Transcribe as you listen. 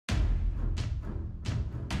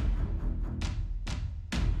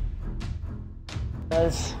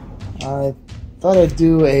Guys, I thought I'd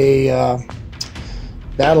do a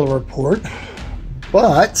battle report,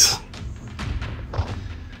 but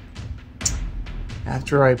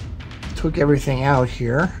after I took everything out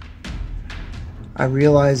here, I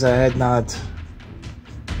realized I had not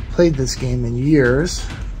played this game in years,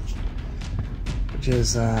 which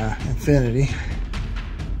is Infinity,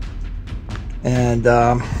 and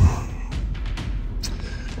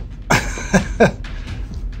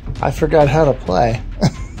I forgot how to play.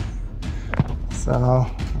 So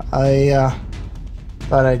I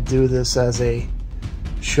thought I'd do this as a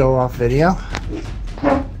show-off video.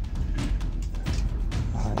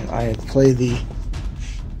 I had played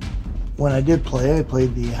when I did play, I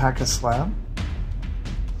played the Hack-a-Slam.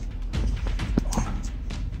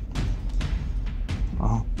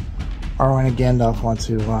 Well, Arwen and Gandalf want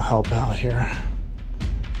to help out here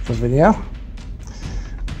for the video.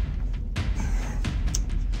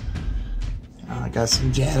 I got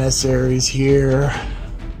some Janissaries here.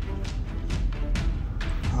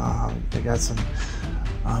 I got some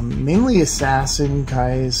mainly assassin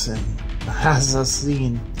guys and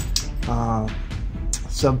assassin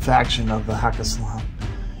sub-faction of the Hack-a-Slam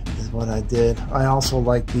is what I did. I also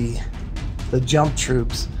like the jump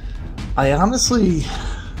troops. I honestly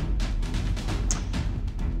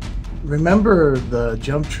remember the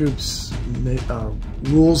jump troops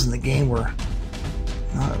rules in the game were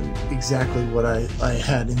not exactly what I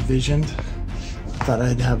had envisioned. I thought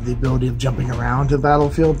I'd have the ability of jumping around the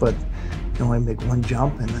battlefield, but you can only make one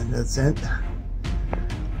jump and then that's it.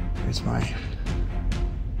 Here's my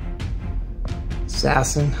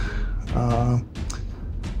assassin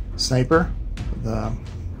sniper. The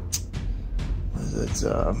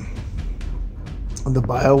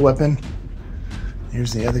bio weapon.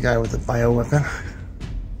 Here's the other guy with the bio weapon.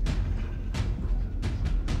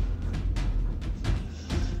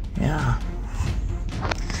 Yeah.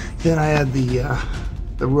 Then I had the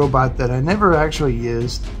robot that I never actually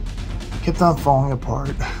used. Kept on falling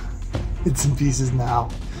apart. It's in pieces now.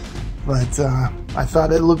 But I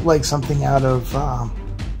thought it looked like something out of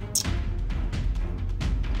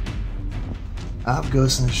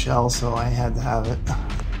Ghost in the Shell, so I had to have it.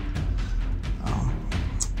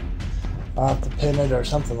 I'll have to pin it or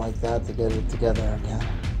something like that to get it together again.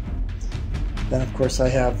 Then of course I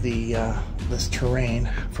have this terrain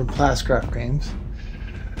from Plascraft Games.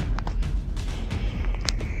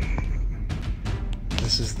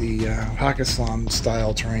 This is the Hack-a-Slam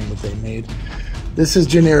style terrain that they made. This is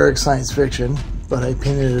generic science fiction, but I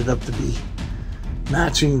painted it up to be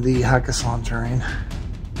matching the Hack-a-Slam terrain.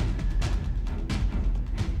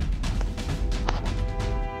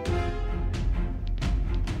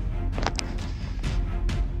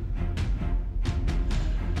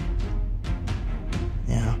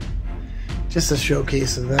 Yeah, just a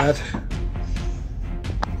showcase of that.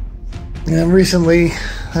 And recently,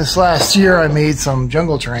 this last year, I made some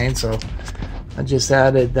jungle terrain, so I just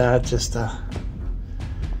added that just to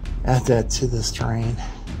add that to this terrain.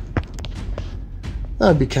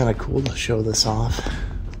 That'd be kind of cool to show this off.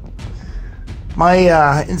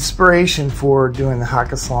 My inspiration for doing the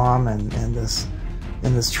Hack-a-Slam and this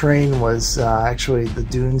terrain was actually the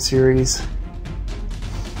Dune series.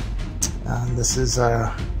 This is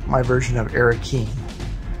my version of Arrakeen.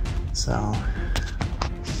 So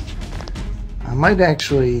I might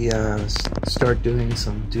actually start doing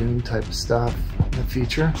some Dune type of stuff in the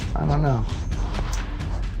future. I don't know.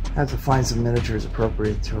 I have to find some miniatures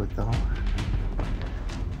appropriate to it though.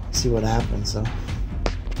 See what happens though.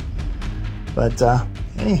 But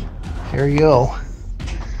hey, here you go.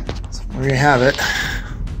 So there you have it.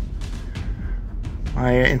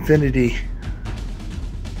 My Infinity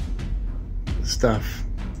stuff.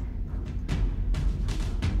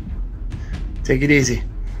 Take it easy.